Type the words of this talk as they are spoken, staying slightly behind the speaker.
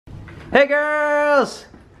Hey girls!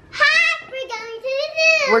 Hi! We're going to the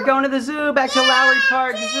zoo! We're going to the zoo, back to Lowry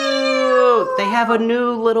Park Zoo! They have a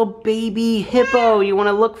new little baby hippo. You want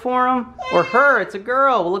to look for him? Or her, it's a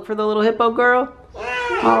girl. We'll look for the little hippo girl.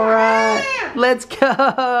 Alright, let's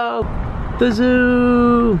go! The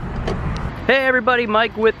zoo! Hey everybody,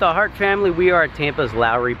 Mike with the Hart family. We are at Tampa's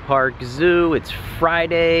Lowry Park Zoo. It's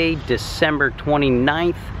Friday, December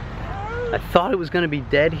 29th. I thought it was going to be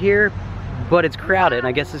dead here, but it's crowded, and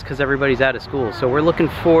I guess it's because everybody's out of school. So we're looking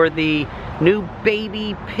for the new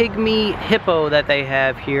baby Pygmy Hippo that they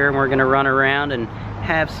have here, and we're going to run around and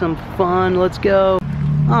have some fun. Let's go.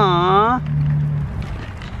 Aww.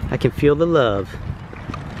 I can feel the love.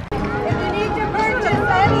 If you need to purchase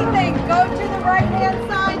anything, go to the right-hand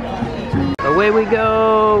side. Away we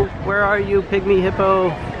go. Where are you, Pygmy Hippo?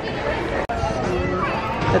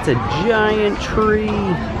 That's a giant tree.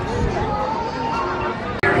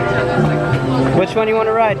 Which one do you want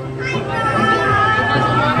to ride?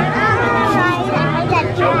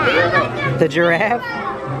 The giraffe?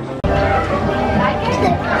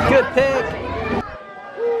 Good pick.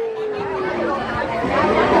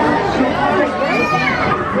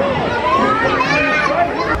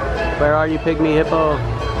 Where are you, Pygmy Hippo?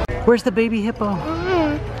 Where's the baby hippo?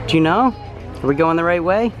 Do you know? Are we going the right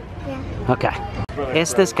way? Yeah. Okay.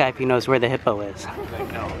 Ask this guy if he knows where the hippo is.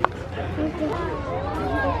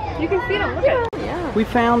 You can feed him. Look at him. Yeah. We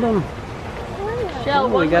found him. Oh,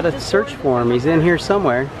 we gotta search for him. He's in here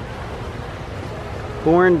somewhere.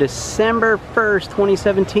 Born December 1st,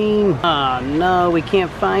 2017. Oh no, we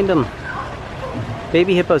can't find him.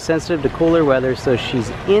 Baby hippo sensitive to cooler weather, so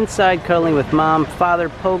she's inside cuddling with mom. Father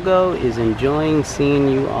Pogo is enjoying seeing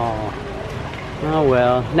you all. Oh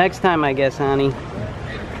well, next time I guess, honey.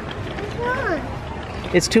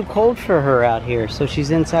 It's too cold for her out here, so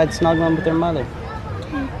she's inside snuggling with her mother.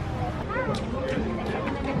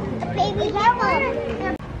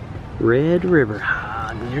 Red River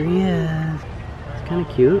Hog, there he is. It's kind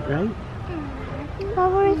of cute, right?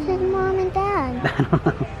 But where's his mom and dad? I don't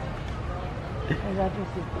know.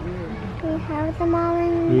 Do we have the mom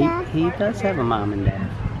and dad? He does have a mom and dad.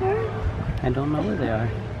 I don't know where they are.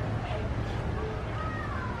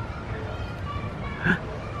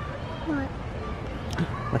 What?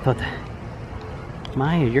 I thought that...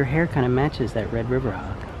 Maya, your hair kind of matches that Red River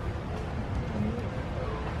Hog.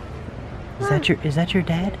 Is that your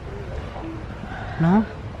dad? No?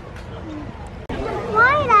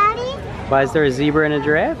 Why, Daddy? Why is there a zebra and a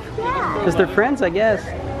giraffe? Yeah. Because they're friends, I guess.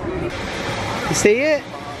 You see it?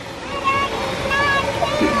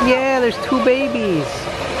 Yeah, there's two babies.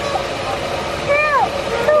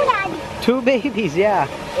 Two, Daddy. Two babies, yeah.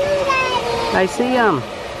 Two, Daddy. I see them.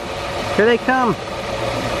 Here they come.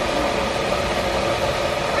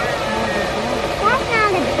 That's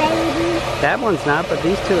not a baby. That one's not, but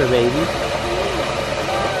these two are babies.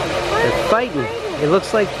 They're fighting. It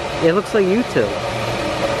looks like you two.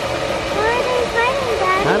 Why are they fighting,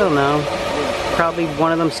 Daddy? I don't know. Probably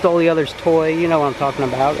one of them stole the other's toy. You know what I'm talking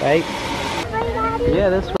about, right? Hi, Daddy. Yeah,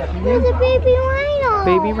 this one. There's a baby rhino.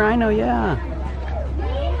 Baby rhino, yeah.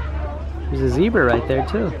 There's a zebra right there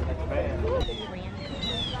too.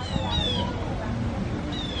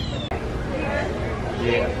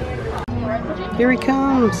 Here he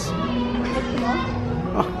comes.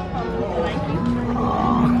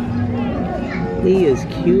 He is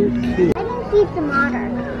cute. I think he's the mother.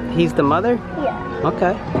 He's the mother? Yeah.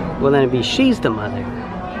 Okay. Well, then it'd be she's the mother.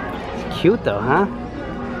 It's cute though, huh?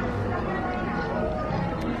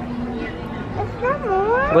 Is there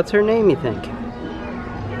more? What's her name, you think? I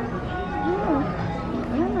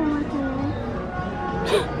don't know what the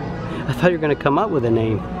name. I thought you were going to come up with a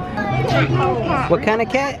name. Meerkat. What kind of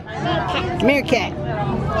cat? Meerkat.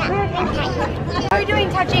 We were doing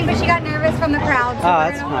touching, but she got nervous from the crowd, so Oh,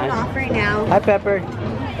 we're that's gonna fine. hold off right now. Hi, Pepper.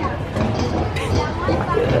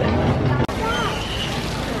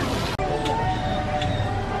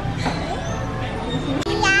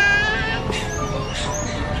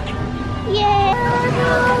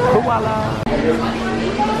 Koala.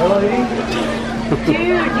 Dude,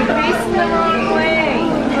 you're facing the wrong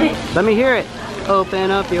way. Let me hear it.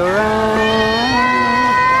 Open up your eyes.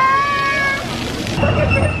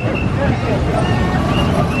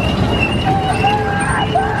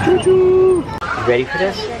 Choo-choo. You ready for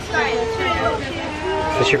this? Is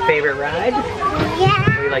this your favorite ride?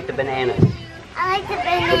 Yeah. Or you like the bananas? I like the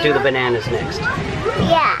banana. We'll do the bananas next.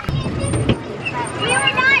 Yeah. We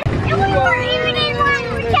were not. We weren't even in one.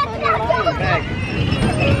 We kept out.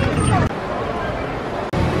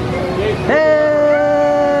 Hey!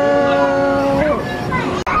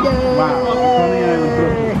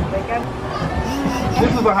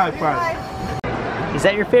 This is a high five. Is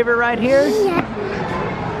that your favorite ride here? Yeah.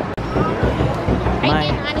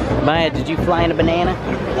 Maya, did you fly in a banana?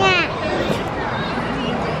 Yeah.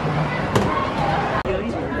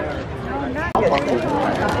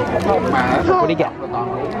 What do you got?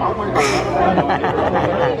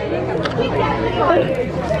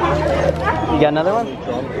 You got another one?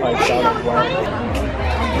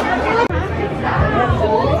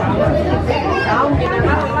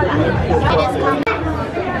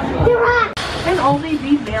 And only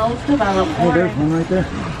the males develop horns. There's one right there.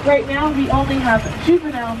 Right now we only have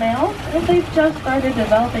juvenile males, and they've just started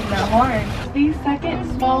developing their horns. The second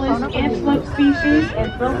smallest antelope species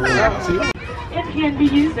in the world. It can be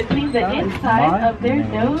used to clean the inside of their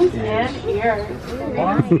nose and ears.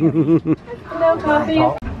 No coffee.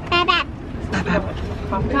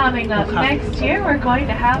 Coming up next year, we're going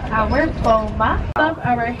to have our boma. Some of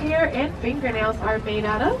our hair and fingernails are made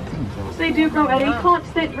out of. They do grow at a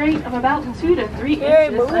constant rate of about 2 to 3 inches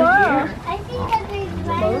a year. I think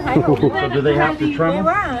that So do they have to trim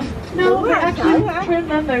them? No, they actually trim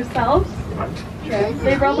them themselves.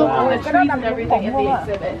 They rub them on the trees and everything in the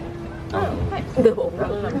exhibit.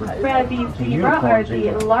 Rabbit zebra are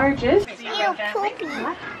the largest zebra family.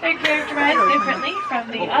 They're characterized differently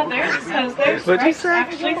from the others because their stripes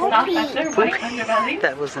actually stop at their white underbelly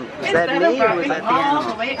That wasn't, was instead that of me or was wrapping that the all animal?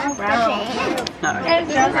 the way around. And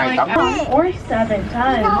just like or 7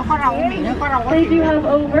 tons. They do have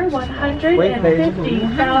over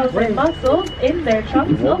 150,000 muscles in their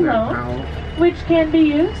trunks alone, which can be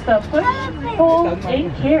used to push, hold,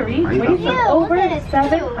 and carry weights of over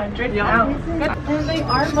 700 pounds. And they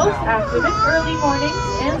are most active in early mornings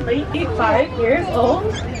and late 5 years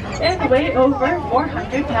old and weigh over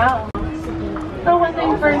 400 pounds. So when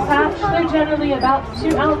they first hatch, they're generally about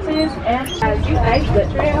 2 ounces, and as you exit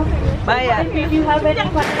the trail, Maya. if you have any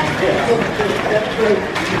questions.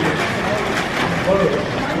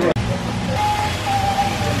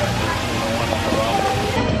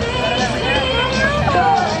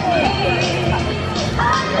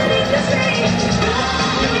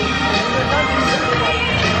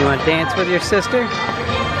 You want to dance with your sister?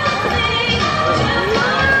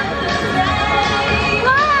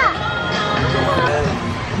 Whoa!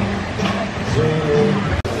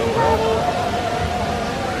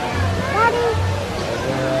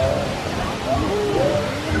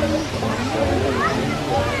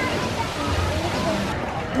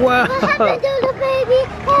 What happened to the baby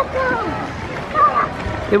hippo?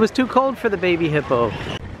 It was too cold for the baby hippo.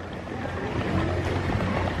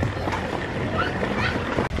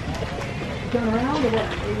 Turn around or what?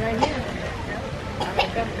 Right here.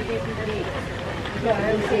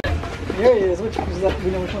 There he is. Which is that?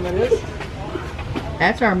 We know which one that is?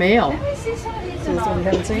 That's our male. So this one you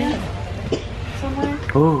haven't seen?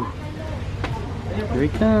 Ooh. Here he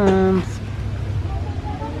comes.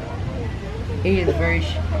 He is very.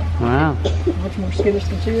 Wow. Much more skittish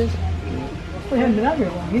than she is. We haven't been out here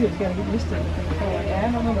long either. He's got to get used to it.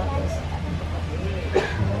 I don't know about this.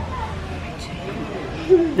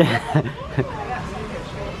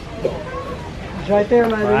 It's right there,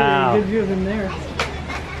 my Wow. good view of him there.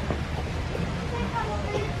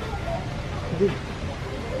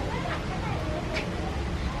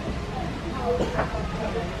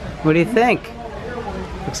 What do you think?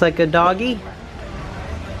 Looks like a doggy?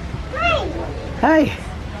 Hi!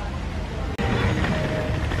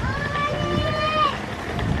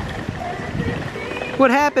 What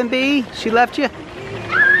happened, Bee? She left you?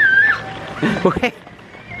 Wait.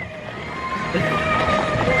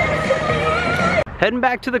 Heading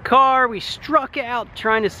back to the car, we struck out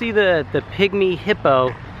trying to see the Pygmy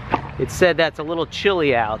Hippo. It said that's a little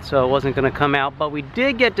chilly out, so it wasn't gonna come out, but we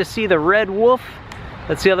did get to see the red wolf.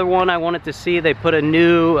 That's the other one I wanted to see. They put a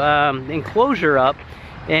new enclosure up,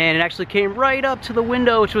 and it actually came right up to the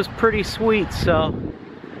window, which was pretty sweet. So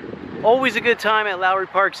always a good time at Lowry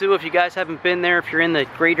Park Zoo. If you guys haven't been there, if you're in the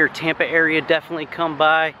greater Tampa area, definitely come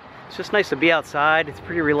by. It's just nice to be outside. It's a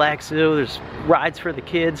pretty relaxed zoo. There's rides for the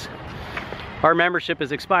kids. Our membership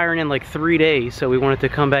is expiring in like 3 days, so we wanted to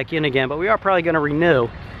come back in again, but we are probably gonna renew.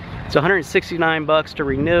 It's 169 bucks to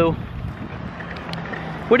renew.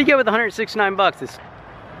 What do you get with 169 bucks? It's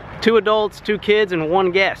 2 adults, 2 kids, and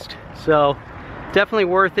 1 guest. So definitely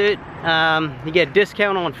worth it. You get a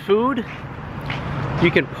discount on food.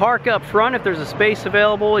 You can park up front if there's a space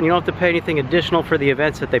available, and you don't have to pay anything additional for the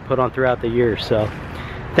events that they put on throughout the year. So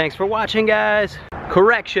thanks for watching, guys.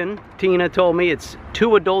 Correction, Tina told me it's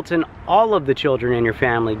 2 adults and all of the children in your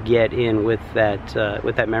family get in with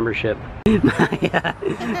that membership. Maya,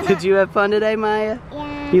 did you have fun today, Maya?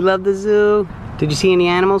 Yeah. You love the zoo? Did you see any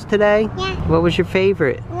animals today? Yeah. What was your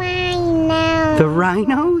favorite? Rhino. The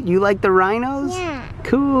rhino? You like the rhinos? Yeah.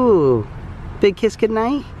 Cool. Big kiss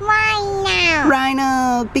goodnight. Rhino.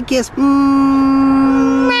 Rhino, big kiss.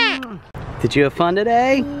 Did you have fun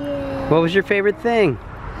today? Yeah. What was your favorite thing?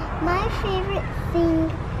 My favorite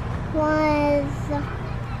thing was...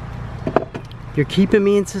 You're keeping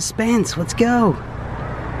me in suspense. Let's go.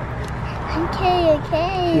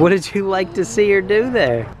 Okay. What did you like to see her do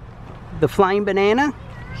there? The flying banana?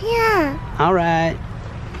 Yeah. All right.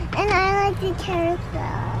 And I like the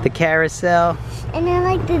carousel. The carousel. And I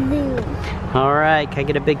like the zoo. All right. Can I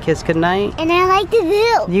get a big kiss goodnight? And I like the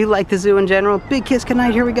zoo. You like the zoo in general? Big kiss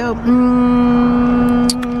goodnight. Here we go.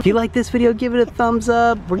 If you like this video, give it a thumbs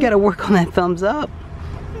up. We got to work on that thumbs up.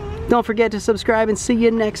 Don't forget to subscribe and see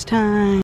you next time.